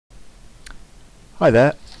Hi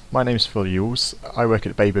there, my name is Phil Ewells. I work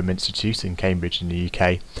at the Baber Institute in Cambridge in the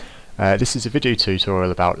UK. This is a video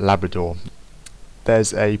tutorial about Labrador.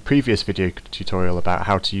 There's a previous video tutorial about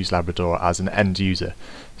how to use Labrador as an end user,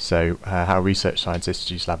 so how research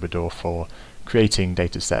scientists use Labrador for creating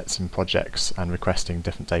data sets and projects and requesting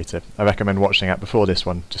different data. I recommend watching that before this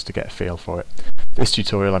one just to get a feel for it. This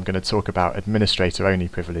tutorial I'm going to talk about administrator only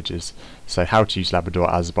privileges, so how to use Labrador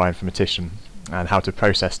as a bioinformatician and how to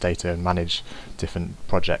process data and manage different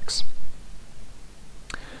projects.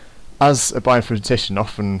 As a bioinformatician,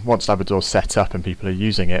 often once Labrador's set up and people are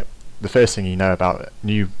using it, the first thing you know about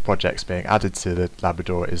new projects being added to the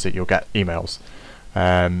Labrador is that you'll get emails.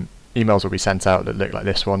 Emails will be sent out that look like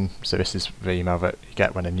this one, so this is the email that you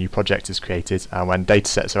get when a new project is created, and when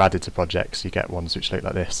datasets are added to projects you get ones which look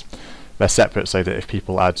like this. They're separate so that if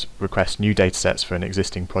people request new datasets for an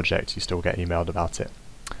existing project, you still get emailed about it.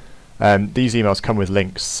 These emails come with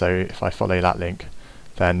links, so if I follow that link,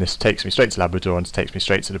 then this takes me straight to Labrador and takes me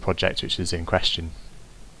straight to the project which is in question.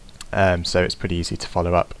 So it's pretty easy to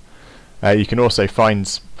follow up. You can also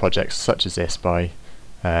find projects such as this by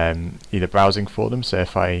either browsing for them, so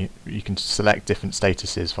you can select different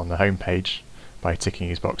statuses from the home page by ticking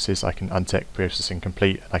these boxes. I can untick processing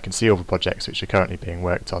complete, and I can see all the projects which are currently being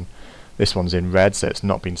worked on. This one's in red, so it's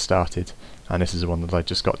not been started, and this is the one that I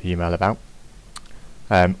just got the email about.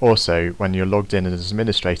 Also, when you're logged in as an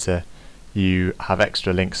administrator, you have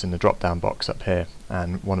extra links in the drop down box up here,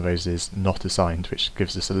 and one of those is not assigned, which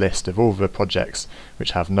gives us a list of all the projects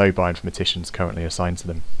which have no bioinformaticians currently assigned to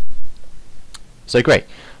them. So great,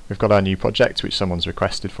 we've got our new project which someone's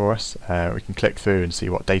requested for us. We can click through and see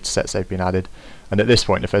what datasets they've been added, and at this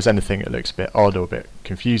point if there's anything that looks a bit odd or a bit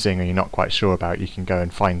confusing or you're not quite sure about, you can go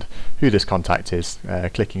and find who this contact is.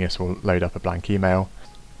 Clicking this will load up a blank email.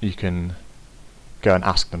 You can go and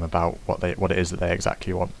ask them about what it is that they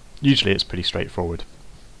exactly want. Usually it's pretty straightforward.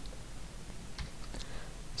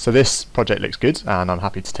 So this project looks good and I'm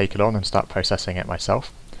happy to take it on and start processing it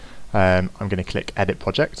myself. I'm going to click Edit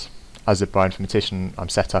Project. As a bioinformatician, I'm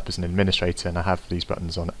set up as an administrator and I have these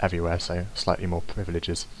buttons on everywhere, so slightly more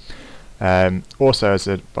privileges. Also, as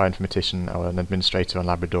a bioinformatician or an administrator on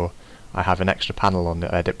Labrador, I have an extra panel on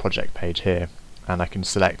the Edit Project page here, and I can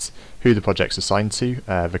select who the project's assigned to,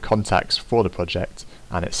 the contacts for the project,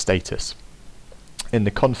 and its status. In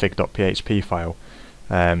the config.php file,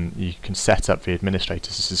 you can set up the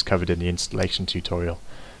administrators. This is covered in the installation tutorial,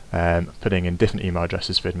 putting in different email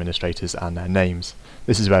addresses for administrators and their names.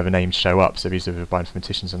 This is where the names show up, so these are the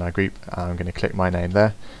bioinformaticians in our group. I'm going to click my name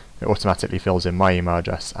there. It automatically fills in my email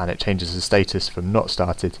address and it changes the status from not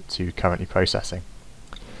started to currently processing.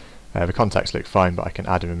 The contacts look fine, but I can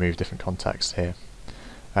add and remove different contacts here.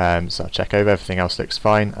 So I'll check over, everything else looks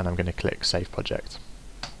fine, and I'm going to click Save Project.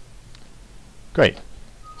 Great.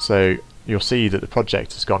 So you'll see that the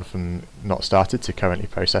project has gone from not started to currently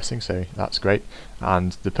processing, so that's great.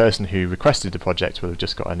 And the person who requested the project will have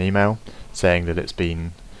just got an email saying that it's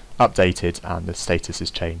been updated and the status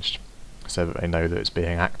is changed, so that they know that it's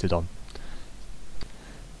being acted on.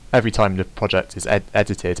 Every time the project is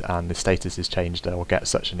edited and the status is changed, they will get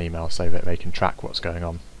such an email so that they can track what's going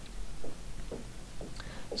on.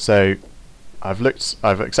 So I've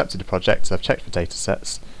accepted the project, I've checked for data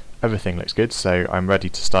sets, everything looks good, so I'm ready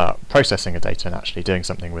to start processing the data and actually doing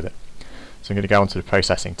something with it. So I'm going to go onto the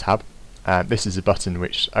Processing tab. This is a button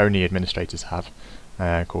which only administrators have,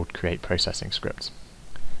 called Create Processing Script.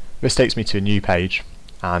 This takes me to a new page,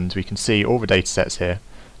 and we can see all the data sets here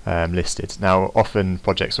listed. Now often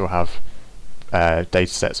projects will have data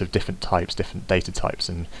sets of different types, different data types,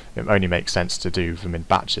 and it only makes sense to do them in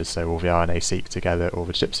batches, so all the RNA-seq together or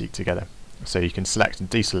the ChIP-seq together. So you can select and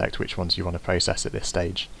deselect which ones you want to process at this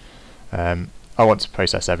stage. I want to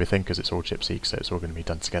process everything because it's all ChIP-seq, so it's all going to be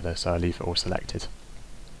done together, so I'll leave it all selected.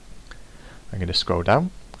 I'm going to scroll down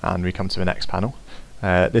and we come to the next panel.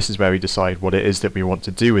 This is where we decide what it is that we want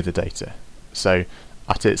to do with the data. So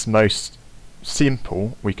at its most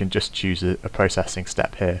simple, we can just choose a processing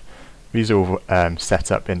step here. These are all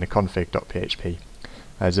set up in the config.php.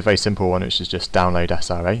 There's a very simple one which is just download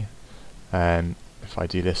SRA. If I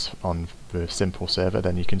do this on the simple server,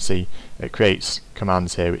 then you can see it creates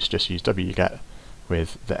commands here which just use wget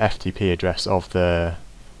with the FTP address of the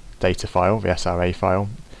data file, the SRA file,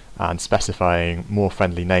 and specifying more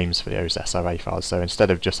friendly names for those SRA files. So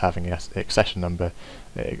instead of just having the accession number,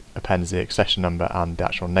 it appends the accession number and the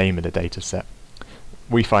actual name of the data set.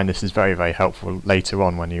 We find this is very, very helpful later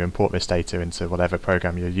on when you import this data into whatever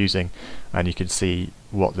program you're using, and you can see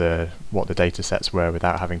what the data sets were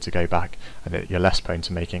without having to go back, and you're less prone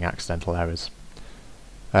to making accidental errors.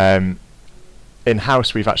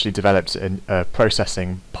 in-house we've actually developed a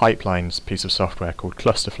processing pipelines piece of software called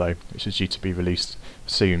Clusterflow, which is due to be released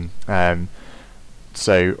soon.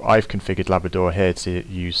 So I've configured Labrador here to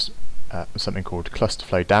use something called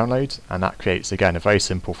Clusterflow download, and that creates again a very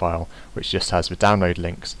simple file which just has the download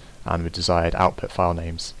links and the desired output file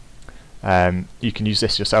names. You can use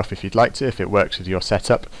this yourself if you'd like to, if it works with your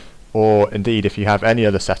setup, or indeed if you have any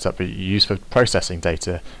other setup that you use for processing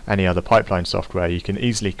data, any other pipeline software, you can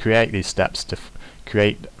easily create these steps to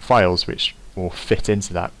create files which will fit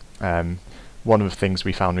into that. One of the things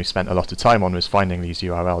we found we spent a lot of time on was finding these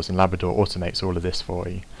URLs, and Labrador automates all of this for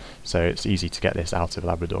you, so it's easy to get this out of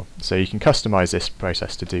Labrador. So you can customize this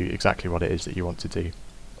process to do exactly what it is that you want to do.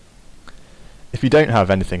 If you don't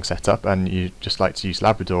have anything set up and you just like to use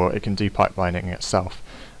Labrador, it can do pipelining itself,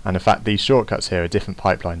 and in fact these shortcuts here are different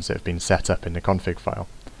pipelines that have been set up in the config file.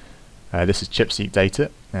 This is chipseek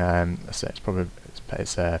data, so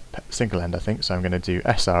it's a single end I think, so I'm going to do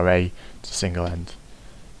SRA to single end.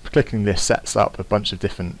 Clicking this sets up a bunch of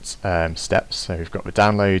different steps. So we've got the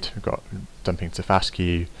download, we've got dumping to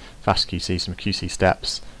FastQ, FastQC, some QC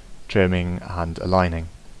steps, trimming and aligning.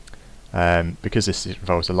 Because this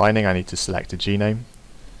involves aligning, I need to select a genome,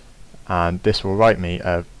 and this will write me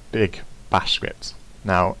a big bash script.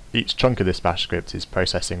 Now each chunk of this bash script is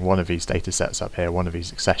processing one of these data sets up here, one of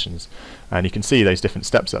these accessions, and you can see those different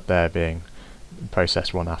steps up there being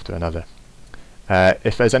processed one after another.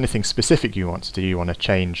 If there's anything specific you want to do, you want to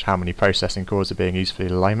change how many processing cores are being used for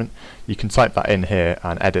the alignment, you can type that in here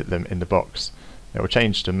and edit them in the box. It will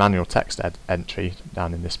change to manual text entry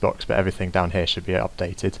down in this box, but everything down here should be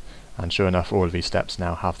updated, and sure enough all of these steps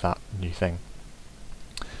now have that new thing.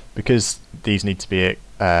 Because these need to be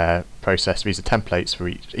processed, these are templates for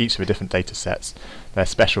each of the different data sets, they're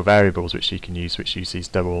special variables which you can use, which use these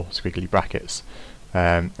double squiggly brackets,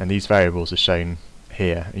 and these variables are shown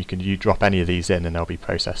here. You drop any of these in and they'll be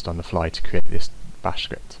processed on the fly to create this bash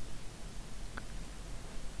script.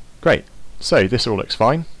 Great, so this all looks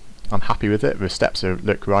fine, I'm happy with it, the steps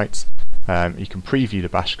look right. You can preview the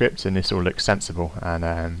bash script and this all looks sensible,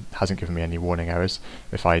 and hasn't given me any warning errors.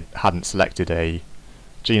 If I hadn't selected a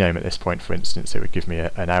genome at this point, for instance, it would give me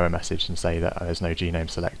an error message and say that there's no genome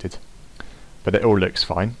selected. But it all looks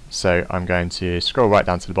fine, so I'm going to scroll right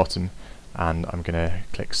down to the bottom and I'm going to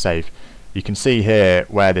click save. You can see here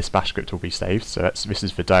where this bash script will be saved, so this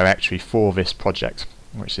is the directory for this project,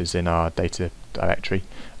 which is in our data directory,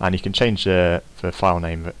 and you can change the file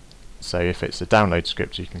name. So if it's a download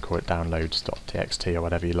script, you can call it downloads.txt or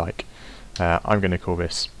whatever you like. I'm going to call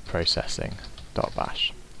this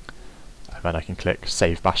processing.bash, and then I can click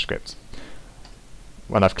save bash script.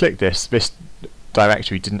 When I've clicked this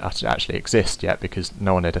directory didn't actually exist yet because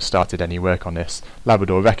no one had started any work on this.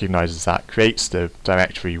 Labrador recognises that, creates the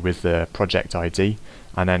directory with the project ID,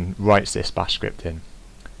 and then writes this bash script in.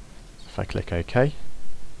 If I click OK,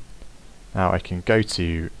 now I can go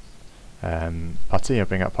to PuTTY. I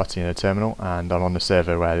bring up PuTTY in the terminal, and I'm on the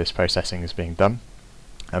server where this processing is being done.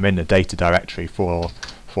 I'm in the data directory for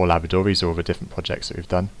Labrador. These are all the different projects that we've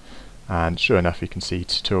done, and sure enough you can see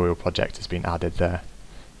tutorial project has been added there.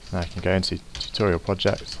 Now I can go into tutorial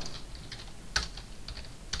project,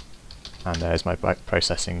 and there's my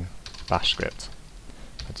processing bash script.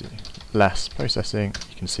 I do less processing,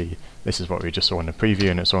 you can see this is what we just saw in the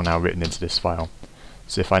preview, and it's all now written into this file.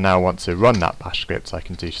 So if I now want to run that bash script, I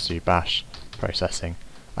can just do bash processing,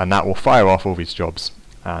 and that will fire off all these jobs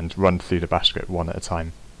and run through the bash script one at a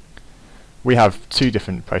time. We have two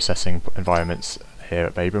different processing environments here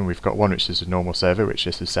at Babram. We've got one which is a normal server, which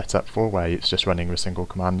this is set up for, where it's just running with single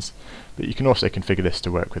commands, but you can also configure this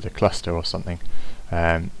to work with a cluster or something.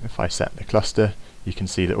 If I set the cluster, you can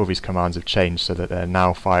see that all these commands have changed so that they're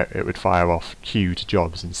now it would fire off queued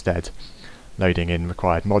jobs instead, loading in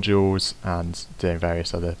required modules and doing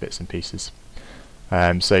various other bits and pieces.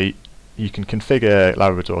 So you can configure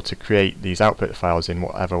Labrador to create these output files in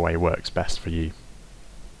whatever way works best for you.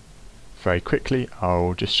 Very quickly,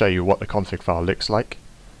 I'll just show you what the config file looks like.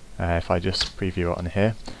 If I just preview it on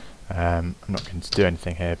here, I'm not going to do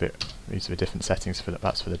anything here, but these are the different settings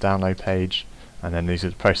that's for the download page, and then these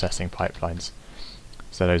are the processing pipelines.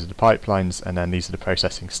 So those are the pipelines, and then these are the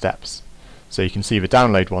processing steps. So you can see the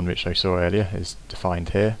download one, which I saw earlier, is defined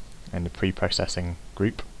here in the pre-processing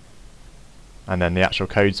group, and then the actual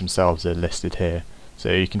codes themselves are listed here.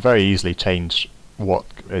 So you can very easily change what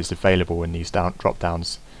is available in these drop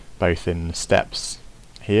downs, both in the steps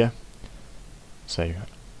here, so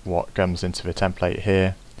what comes into the template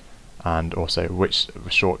here, and also which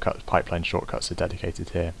pipeline shortcuts are dedicated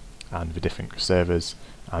here, and the different servers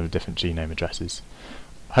and the different genome addresses.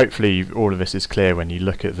 Hopefully all of this is clear when you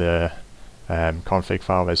look at the config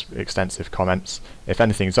file. There's extensive comments. If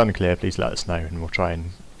anything's unclear, please let us know and we'll try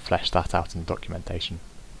and flesh that out in the documentation.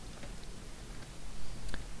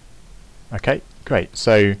 Okay, great.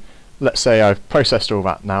 So let's say I've processed all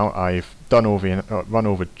that now, I've done all the run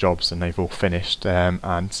all the jobs and they've all finished,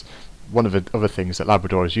 and one of the other things that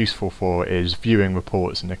Labrador is useful for is viewing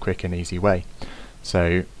reports in a quick and easy way.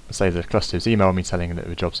 So say the cluster's emailed me telling that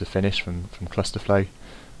the jobs are finished from Clusterflow.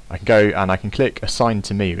 I can go and I can click Assign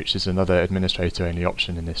to Me, which is another administrator only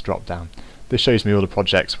option in this drop down. This shows me all the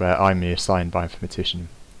projects where I'm the assigned bioinformatician.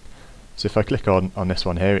 So if I click on this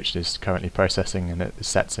one here, which is currently processing and it is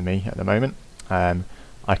set to me at the moment,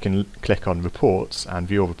 I can click on Reports and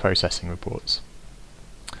view all the processing reports.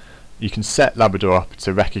 You can set Labrador up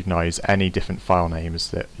to recognise any different file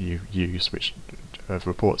names that you use of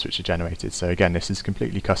reports which are generated. So again, this is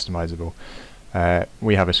completely customizable.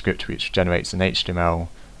 We have a script which generates an HTML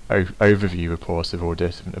overview report of all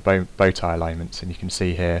different bow tie alignments, and you can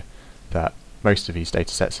see here that most of these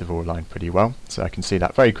datasets have all aligned pretty well. So I can see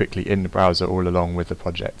that very quickly in the browser all along with the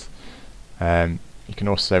project. You can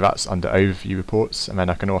also, that's under overview reports, and then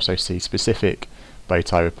I can also see specific bow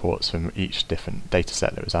tie reports from each different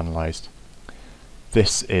dataset that was analysed.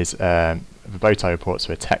 This is the bow tie reports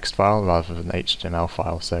are a text file rather than an HTML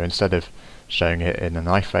file, so instead of showing it in an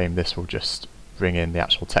iframe, this will just bring in the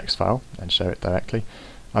actual text file and show it directly.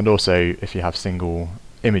 And also, if you have single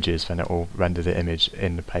images, then it will render the image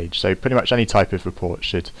in the page. So pretty much any type of report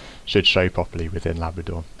should show properly within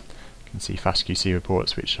Labrador. You can see FastQC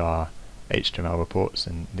reports, which are HTML reports,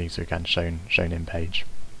 and these are again shown in page.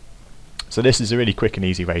 So this is a really quick and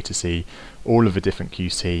easy way to see all of the different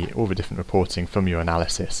QC, all the different reporting from your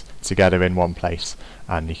analysis together in one place,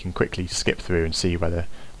 and you can quickly skip through and see whether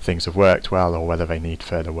things have worked well or whether they need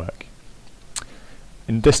further work.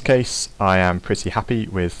 In this case, I am pretty happy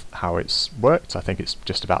with how it's worked. I think it's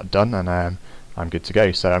just about done, and I'm good to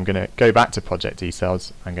go. So I'm going to go back to project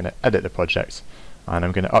details, I'm going to edit the project, and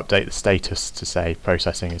I'm going to update the status to say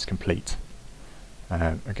processing is complete.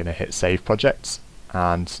 I'm going to hit Save Project,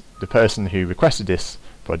 and the person who requested this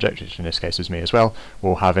project, which in this case was me as well,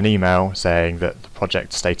 will have an email saying that the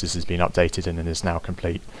project status has been updated and it is now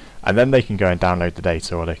complete. And then they can go and download the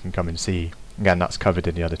data, or they can come and see. Again, that's covered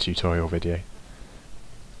in the other tutorial video.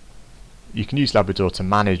 You can use Labrador to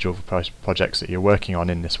manage all the projects that you're working on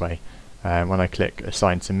in this way. When I click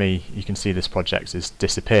Assign to Me, you can see this project is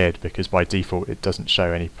disappeared because by default it doesn't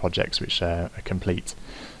show any projects which are complete.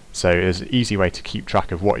 So it's an easy way to keep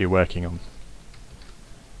track of what you're working on.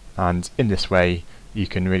 And in this way you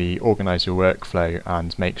can really organise your workflow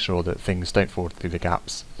and make sure that things don't fall through the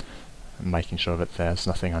gaps, and making sure that there's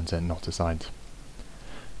nothing under not assigned.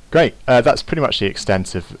 Great, that's pretty much the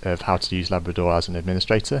extent of how to use Labrador as an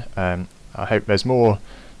administrator. I hope there's more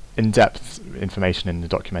in-depth information in the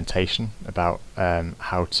documentation about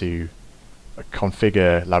how to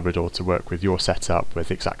configure Labrador to work with your setup,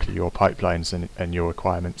 with exactly your pipelines and your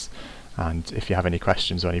requirements. And if you have any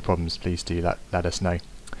questions or any problems, please do let us know.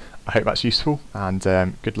 I hope that's useful, and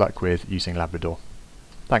good luck with using Labrador.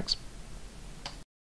 Thanks.